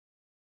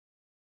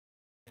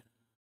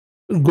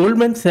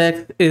Goldman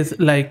Sachs is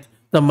like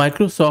the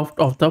Microsoft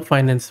of the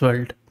finance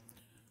world.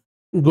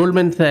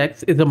 Goldman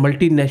Sachs is a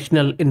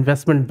multinational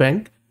investment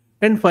bank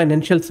and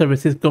financial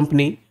services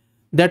company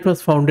that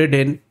was founded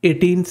in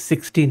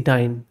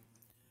 1869.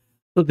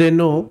 So they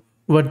know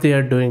what they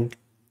are doing.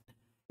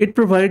 It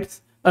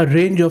provides a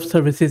range of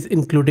services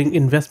including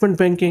investment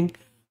banking,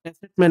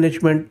 asset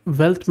management,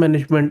 wealth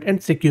management,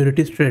 and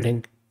securities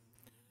trading.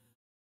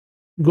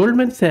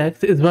 Goldman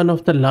Sachs is one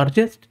of the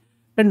largest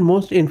and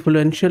most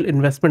influential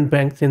investment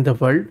banks in the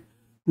world,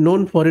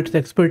 known for its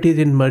expertise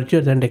in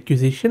mergers and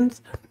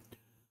acquisitions,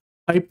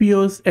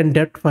 IPOs, and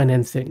debt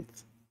financing.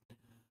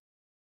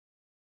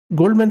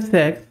 Goldman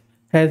Sachs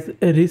has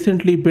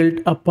recently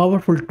built a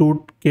powerful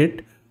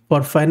toolkit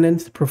for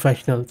finance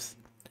professionals.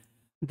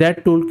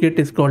 That toolkit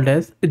is called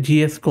as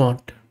GS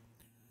Quant.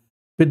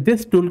 With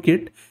this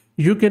toolkit,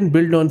 you can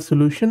build on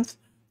solutions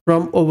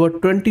from over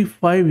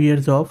 25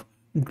 years of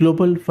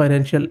global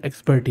financial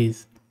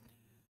expertise.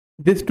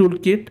 This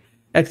toolkit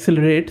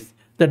accelerates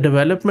the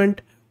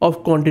development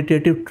of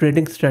quantitative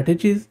trading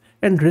strategies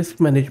and risk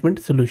management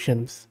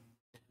solutions.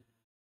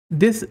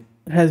 This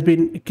has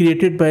been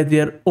created by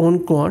their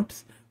own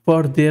quants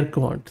for their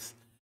quants,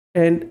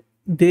 and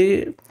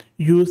they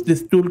use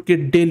this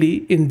toolkit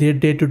daily in their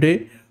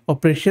day-to-day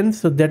operations.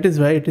 So that is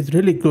why it is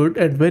really good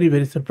and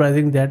very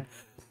surprising that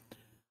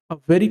a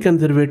very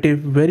conservative,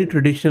 very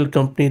traditional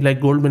company like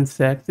Goldman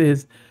Sachs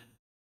is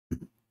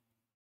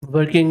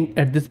working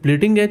at this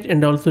bleeding edge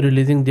and also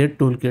releasing their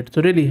toolkit.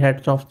 So really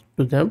hats off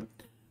to them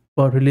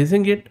for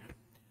releasing it.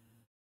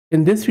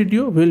 In this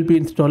video, we'll be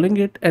installing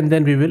it and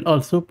then we will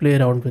also play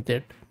around with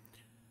it.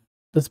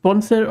 The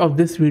sponsor of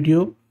this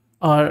video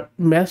are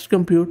Mass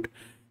Compute.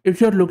 If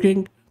you're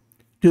looking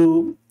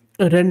to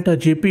rent a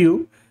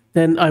GPU,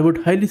 then I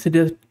would highly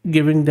suggest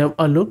giving them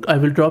a look. I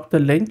will drop the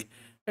link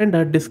and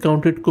a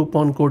discounted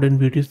coupon code in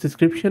video's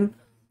description.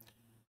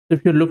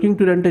 If you're looking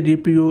to rent a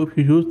GPU, if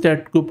you use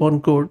that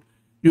coupon code,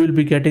 you will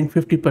be getting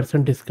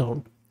 50%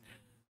 discount.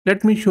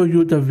 Let me show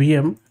you the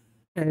VM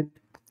and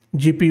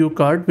GPU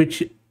card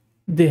which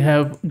they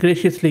have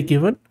graciously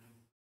given,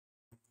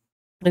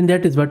 and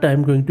that is what I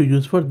am going to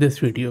use for this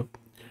video.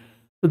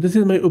 So this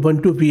is my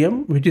Ubuntu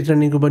VM which is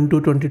running Ubuntu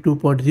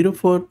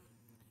 22.04,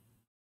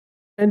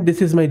 and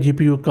this is my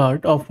GPU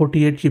card of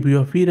 48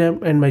 GB of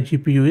VRAM and my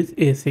GPU is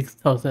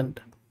A6000.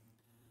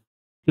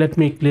 Let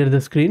me clear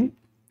the screen.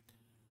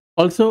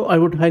 Also, I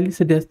would highly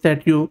suggest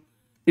that you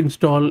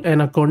install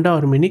Anaconda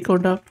or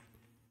Miniconda,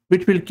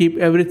 which will keep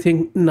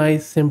everything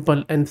nice,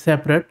 simple and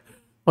separate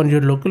on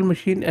your local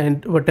machine,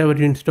 and whatever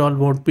you install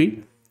won't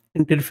be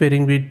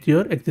interfering with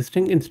your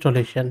existing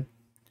installation.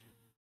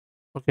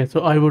 Okay, so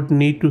I would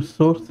need to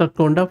source the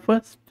Conda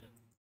first.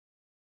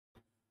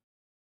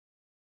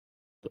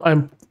 So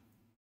I'm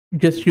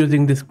just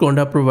using this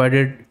Conda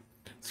provided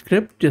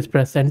script. Just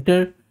press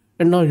enter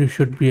and now you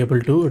should be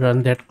able to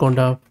run that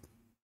Conda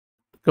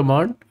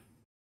command.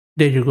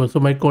 There you go. So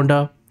my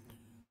Conda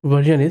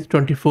version is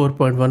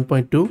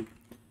 24.1.2.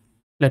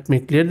 Let me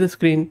clear the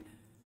screen.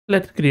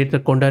 Let's create the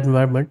Conda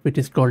environment which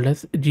is called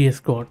as GS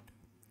Quant.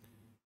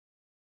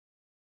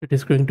 It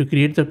is going to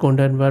create the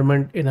Conda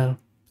environment in a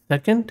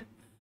second.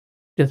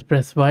 Just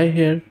press Y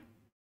here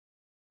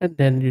and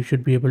then you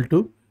should be able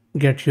to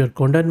get your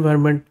Conda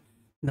environment.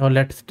 Now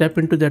let's step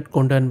into that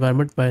Conda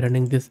environment by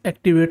running this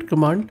activate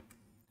command,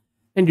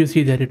 and you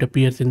see that it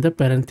appears in the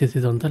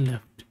parenthesis on the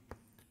left.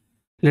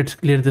 Let's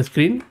clear the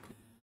screen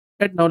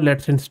and now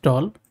let's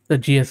install the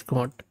GS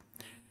Quant.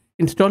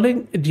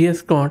 Installing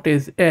GS Quant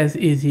is as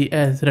easy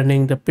as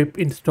running the pip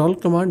install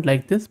command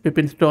like this, pip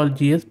install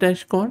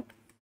gs-quant,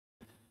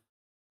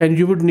 and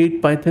you would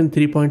need Python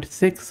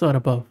 3.6 or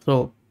above.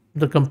 So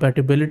the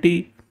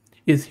compatibility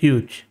is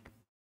huge.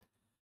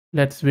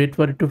 Let's wait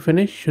for it to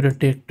finish. Shouldn't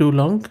take too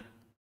long.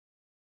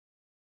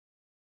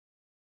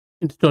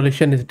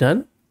 Installation is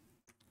done.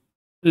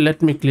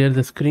 Let me clear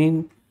the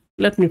screen.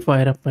 Let me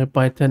fire up my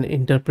Python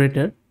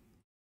interpreter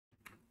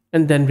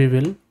and then we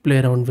will play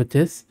around with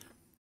this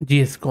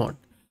GS Quant.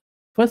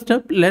 First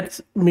up,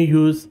 let's me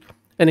use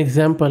an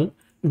example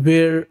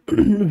where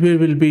we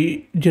will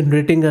be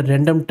generating a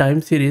random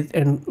time series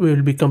and we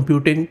will be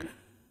computing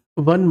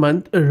 1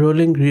 month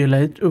rolling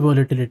realized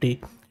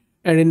volatility.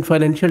 And in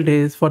financial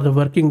days, for the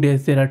working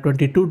days, there are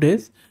 22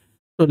 days.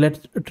 So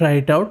let's try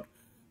it out.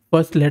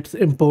 First, let's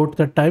import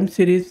the time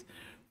series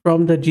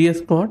from the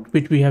GS Quant,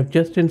 which we have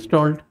just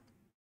installed.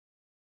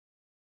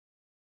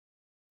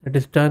 That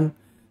is done.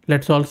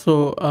 Let's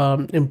also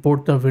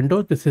import the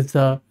window. This is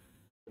a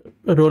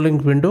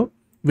rolling window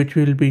which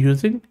we will be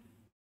using.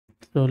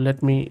 So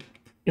let me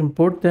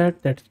import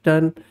that. That's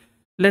done.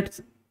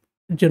 Let's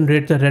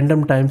generate the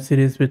random time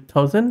series with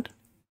 1000.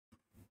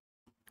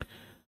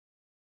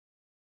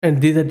 And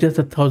these are just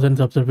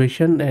 1000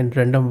 observation and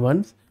random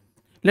ones.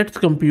 Let's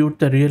compute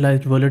the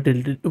realized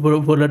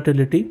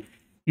volatility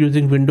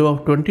using window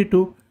of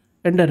 22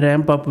 and a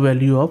ramp up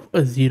value of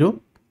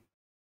 0.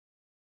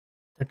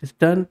 That is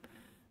done.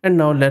 And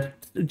now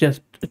let's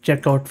just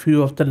check out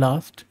few of the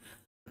last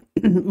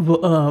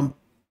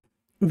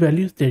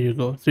values. There you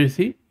go. So you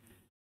see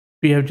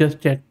We have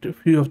just checked a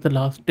few of the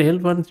last tail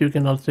ones. You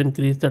can also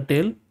increase the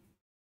tail.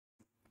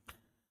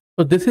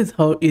 So this is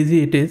how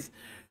easy it is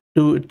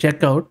to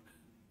check out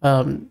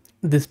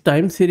this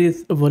time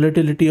series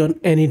volatility on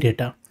any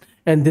data.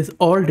 And this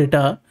all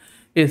data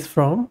is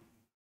from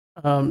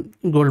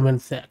Goldman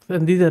Sachs.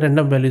 And these are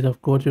random values,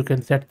 of course, you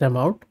can set them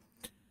out.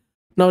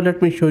 Now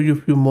let me show you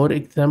a few more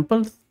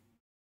examples.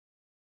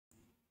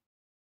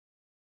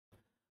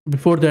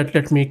 Before that,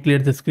 let me clear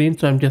the screen.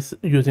 So I'm just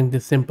using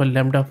this simple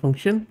lambda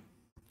function.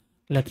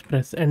 Let's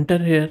press enter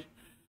here.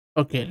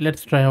 Okay,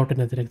 let's try out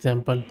another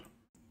example.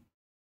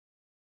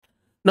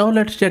 Now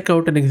let's check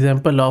out an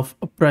example of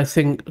a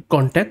pricing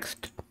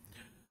context.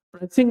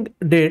 Pricing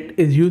date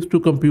is used to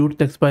compute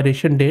the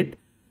expiration date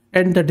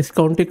and the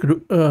discounting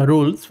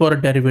rules for a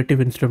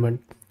derivative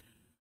instrument.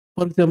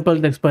 For example,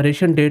 the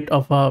expiration date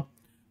of a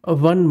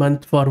 1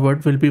 month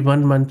forward will be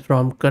 1 month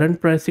from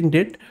current pricing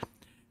date,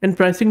 and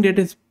pricing date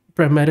is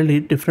primarily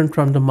different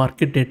from the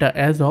market data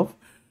as of,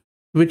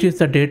 which is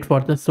the date for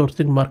the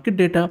sourcing market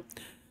data,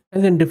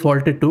 and then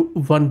defaulted to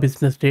 1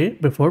 business day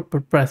before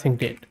pricing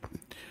date.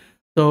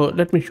 So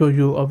let me show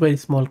you a very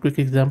small quick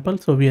example.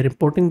 So we are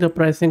importing the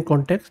pricing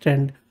context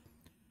and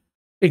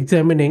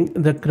examining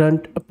the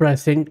current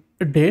pricing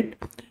date.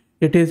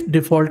 It is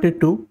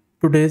defaulted to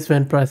today's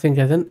when pricing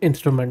as an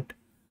instrument.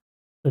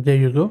 So there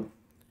you go.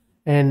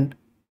 And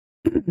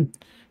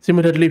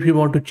similarly, if you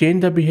want to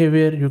change the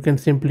behavior, you can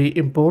simply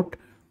import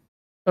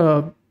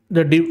some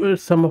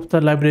of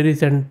the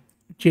libraries and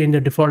change the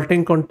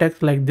defaulting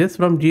context like this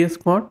from GS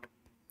Quant.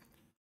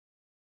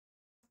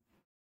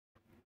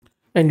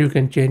 And you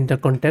can change the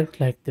context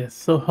like this.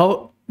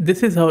 So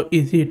this is how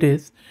easy it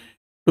is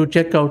to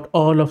check out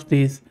all of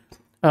these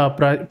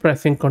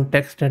pricing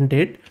context and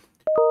date.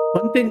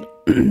 One thing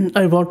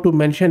I want to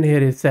mention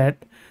here is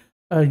that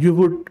you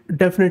would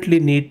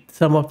definitely need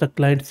some of the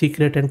client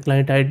secret and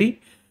client ID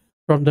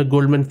from the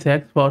Goldman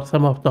Sachs for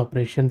some of the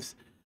operations.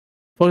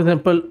 For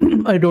example,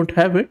 I don't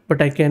have it,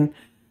 but I can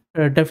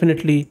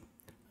definitely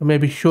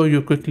maybe show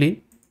you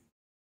quickly.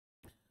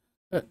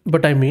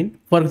 But I mean,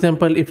 for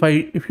example,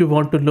 if you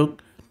want to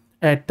look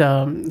at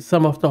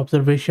some of the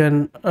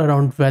observation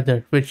around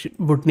weather, which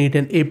would need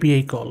an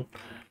API call,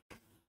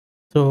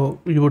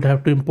 so you would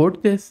have to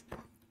import this.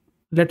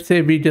 Let's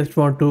say we just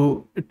want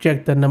to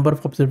check the number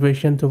of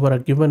observations over a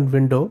given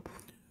window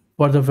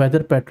for the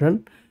weather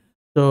pattern.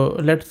 So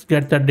let's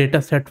get the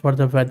data set for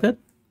the weather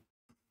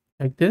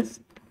like this,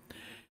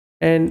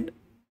 and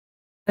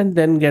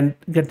then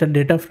get the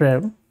data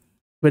frame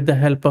with the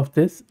help of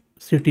this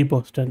city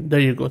Boston. There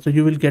you go. So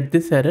you will get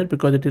this error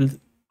because it is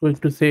going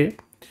to say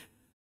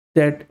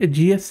that a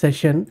GS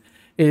session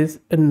is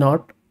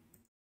not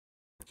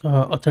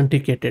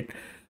authenticated.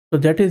 So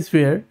that is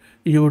where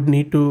you would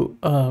need to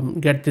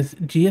get this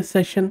GS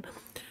session.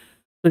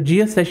 So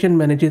GS session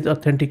manages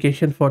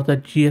authentication for the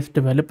GS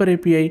developer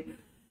API,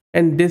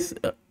 and this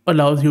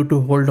allows you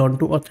to hold on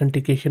to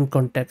authentication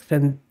context,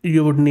 and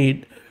you would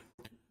need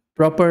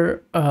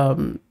proper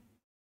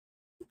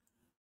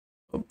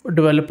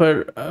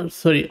developer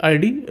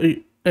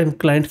ID and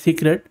client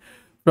secret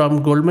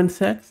from Goldman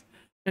Sachs,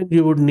 and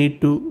you would need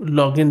to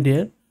log in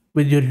there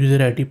with your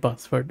user ID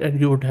password, and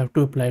you would have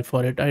to apply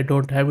for it. I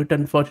don't have it,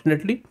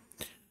 unfortunately.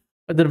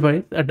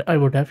 Otherwise, I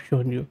would have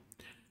shown you.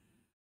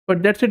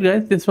 But that's it,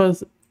 guys. This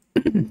was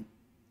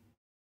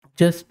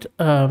just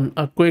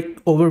a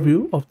quick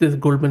overview of this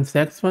Goldman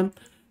Sachs one,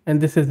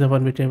 and this is the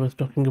one which I was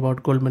talking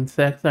about, Goldman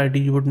Sachs ID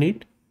you would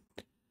need.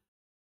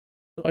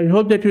 So I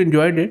hope that you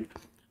enjoyed it.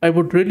 I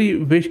would really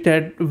wish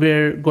that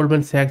where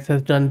Goldman Sachs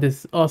has done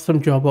this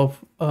awesome job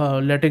of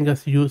letting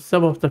us use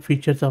some of the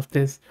features of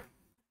this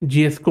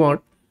GS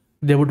Quant,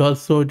 they would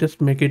also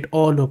just make it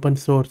all open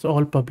source,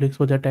 all public,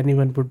 so that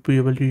anyone would be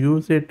able to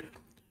use it.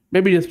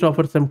 Maybe just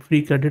offer some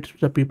free credits to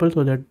the people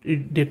so that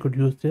they could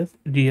use this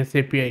GS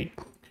API.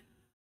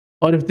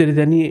 Or if there is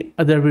any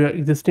other way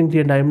existing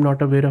and I am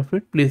not aware of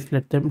it, please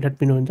let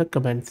me know in the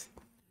comments.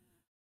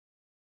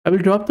 I will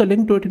drop the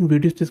link to it in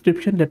video's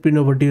description. Let me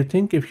know what do you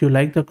think. If you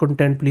like the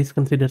content, please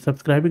consider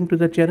subscribing to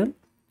the channel.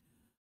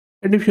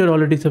 And if you're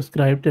already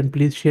subscribed, then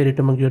please share it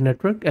among your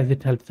network as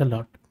it helps a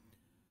lot.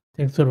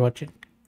 Thanks for watching.